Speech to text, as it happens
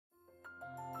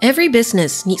Every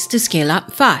business needs to scale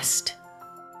up fast.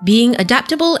 Being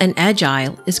adaptable and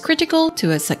agile is critical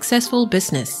to a successful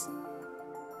business.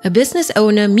 A business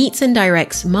owner meets and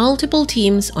directs multiple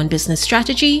teams on business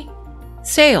strategy,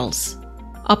 sales,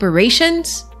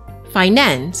 operations,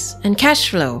 finance, and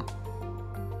cash flow.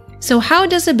 So how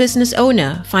does a business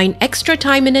owner find extra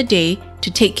time in a day to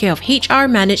take care of HR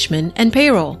management and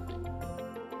payroll?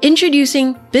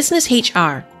 Introducing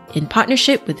BusinessHR in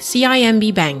partnership with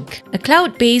CIMB Bank, a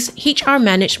cloud-based HR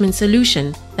management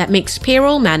solution that makes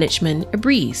payroll management a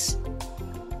breeze.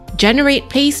 Generate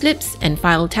payslips and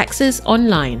file taxes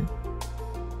online.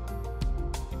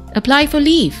 Apply for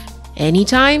leave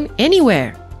anytime,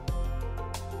 anywhere.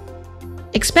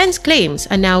 Expense claims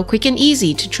are now quick and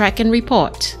easy to track and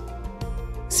report.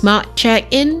 Smart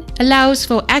Check-in allows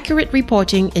for accurate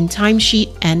reporting in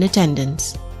timesheet and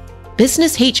attendance.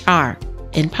 BusinessHR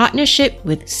in partnership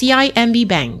with CIMB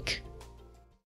Bank.